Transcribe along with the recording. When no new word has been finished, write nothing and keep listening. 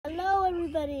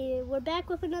everybody, we're back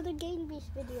with another Game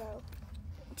Beast video.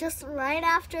 Just right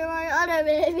after our other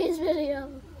Game Beast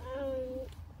video.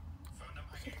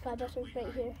 Subscribe button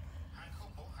right here.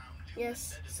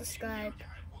 Yes, subscribe.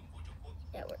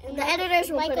 Yeah, And the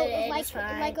editors will put it in.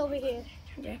 Like over here.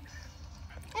 Okay.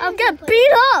 I'm getting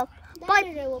beat up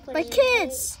by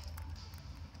kids.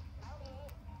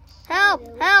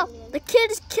 Help! Help! The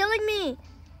kid is killing me.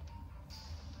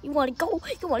 You want to go?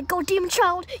 You want to go, demon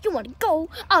child? You want to go?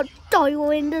 I'll throw you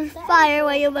in the fire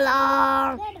where you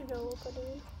belong.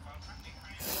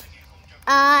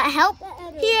 Help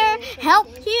here!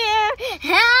 Help here!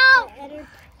 Help! The editor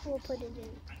will put it in.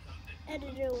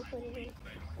 Editor will put it in.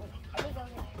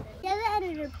 Yeah, the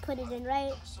editor put it in,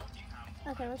 right?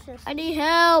 Okay, let's just. I need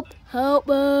help. Help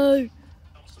me.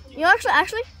 You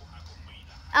actually.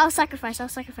 I'll sacrifice.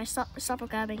 Stop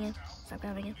grabbing him. Stop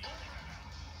grabbing him.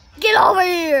 Get over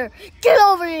here! Get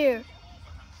over here!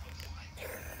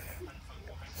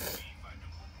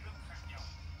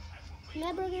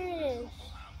 Never there it is.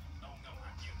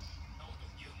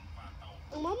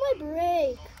 I'm on my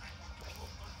break.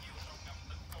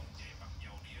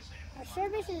 Our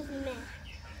service is meh.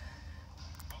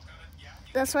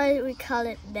 That's why we call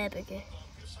it Neburger.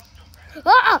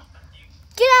 Ah!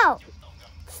 Get out!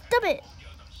 Stop it!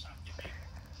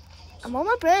 I'm on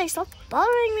my break. Stop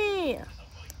bothering me.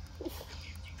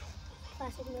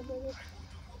 Classic Neburger.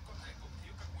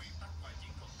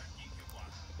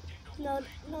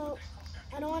 No.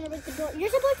 I don't want to break the door. You're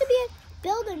supposed to be a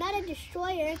builder, not a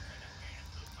destroyer.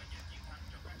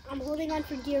 I'm holding on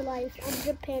for dear life. I'm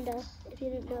Drip Panda, if you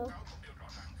didn't know.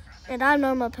 And I'm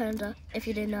Normal Panda, if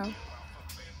you didn't know.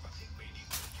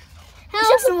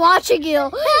 Help! Just watching you.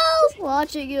 Help! Just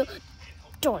watching you.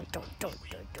 Don't.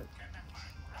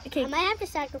 Okay. I might have to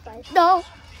sacrifice. No.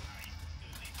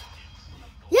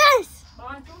 Yes!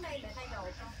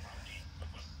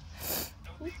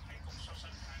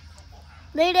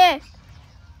 Later.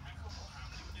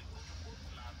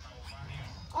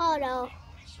 Oh no.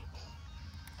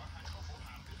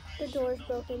 The door is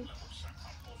broken.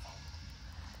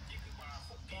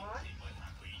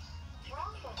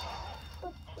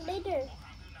 But later.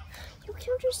 You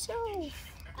killed yourself.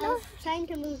 I was trying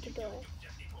to move the door.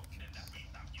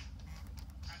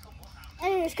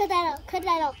 Anyways, cut that out. Cut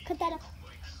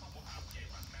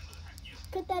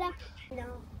that out. No.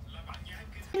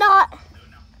 Not.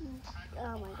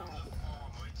 Oh my god.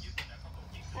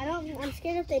 I'm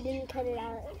scared if they didn't cut it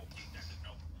out.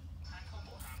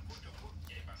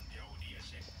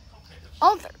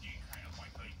 Over.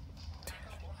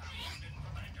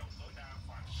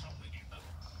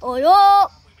 Oh yo!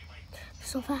 They're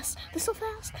so fast.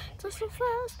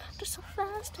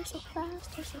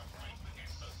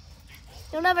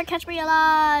 You'll never catch me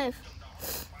alive.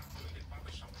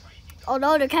 Oh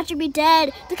no, they're catching me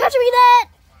dead.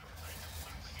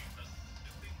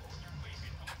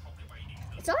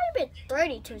 It's only been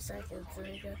 32 seconds.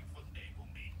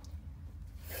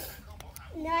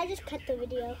 No, I just cut the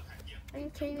video. Are you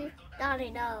kidding me?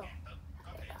 No.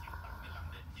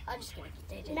 I'm just gonna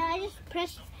continue. No, I just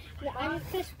pressed the.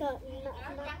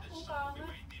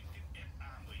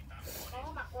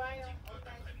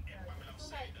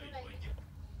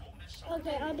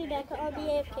 Okay, I'll be back. I'll be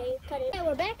AFK. Cut it. Yeah,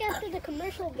 we're back after the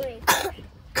commercial break.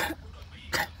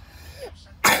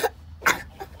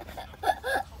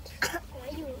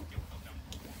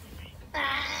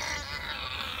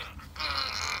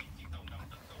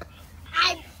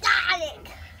 I'm dying.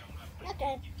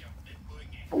 Okay.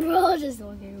 Bro, just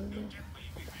walking with me.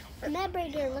 I'm at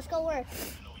breaker. Let's go work.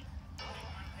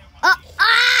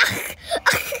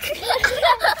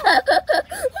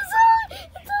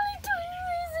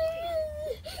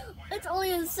 It's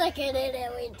only a second and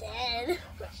then we dead.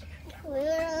 We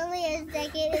were only a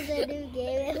second in the new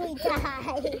game and we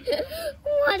died.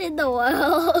 What in the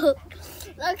world?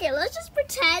 Okay, let's just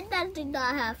pretend that did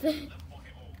not happen.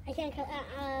 I can't cut.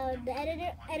 The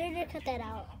editor cut that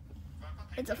out.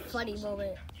 It's a funny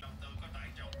moment.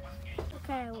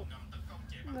 Okay,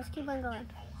 let's keep on going.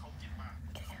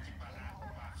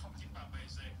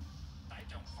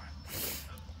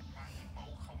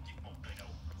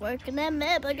 Working at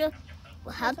Madburger.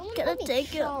 Well, how can I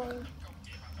take it?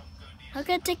 How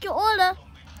can I take your order?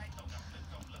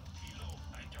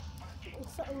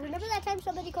 So, remember that time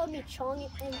somebody called me Chong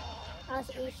and I was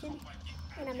Asian?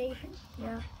 And I'm Asian?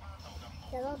 Yeah.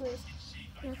 Yeah, that was weird.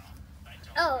 Yeah.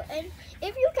 Oh, and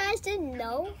if you guys didn't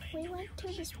know, we went to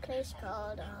this place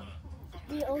called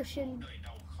The Ocean.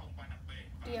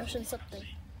 The Ocean something.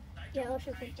 Yeah,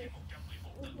 Ocean something.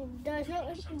 There's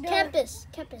no... Campus.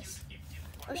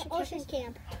 Ocean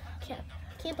Camp. Camp.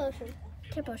 Camp Ocean.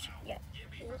 Camp Ocean, yeah.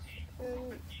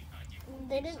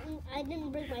 I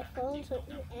didn't bring my phone,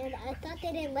 and I thought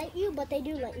they didn't let you, but they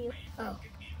do let you. Oh.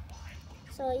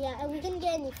 So yeah, and we didn't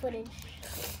get any footage.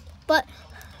 But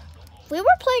we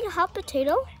were playing hot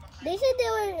potato. They said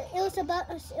it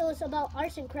was about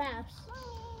arts and crafts.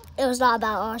 It was not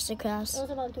about arts and crafts. It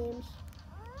was about games.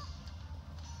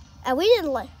 And we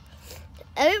didn't like.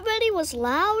 Everybody was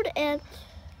loud, and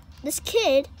this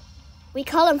kid, we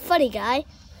call him Funny Guy.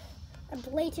 And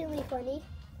blatantly funny.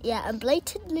 Yeah, and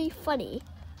blatantly funny.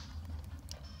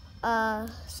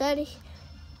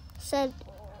 Said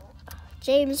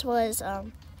James was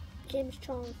James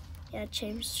Chong. Yeah,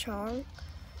 James Chong,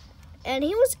 and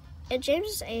James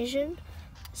is Asian,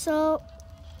 so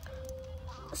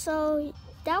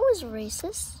that was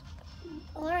racist.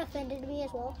 Or offended me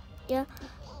as well. Yeah.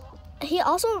 He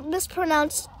also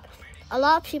mispronounced a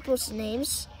lot of people's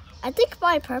names. I think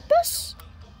by purpose.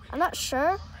 I'm not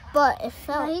sure, but it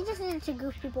felt. No, he just needed to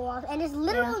goof people off. And his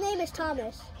literal name is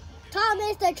Thomas.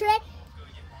 Thomas the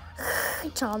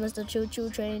train. Thomas the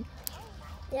choo-choo train.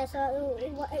 Yeah, so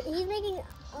he's making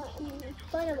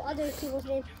fun of other people's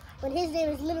names when his name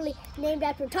is literally named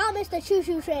after Thomas the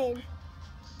choo-choo train.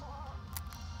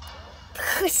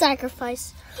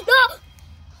 Sacrifice. No!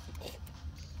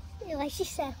 Like she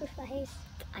sacrificed.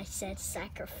 I said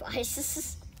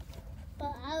sacrifice.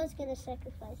 But I was gonna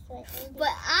sacrifice. But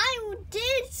I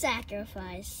did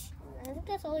sacrifice. I think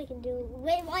that's all we can do.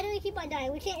 Wait, why do we keep on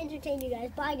dying? We can't entertain you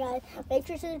guys. Bye, guys. Make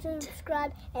sure to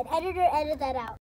subscribe and edit that out.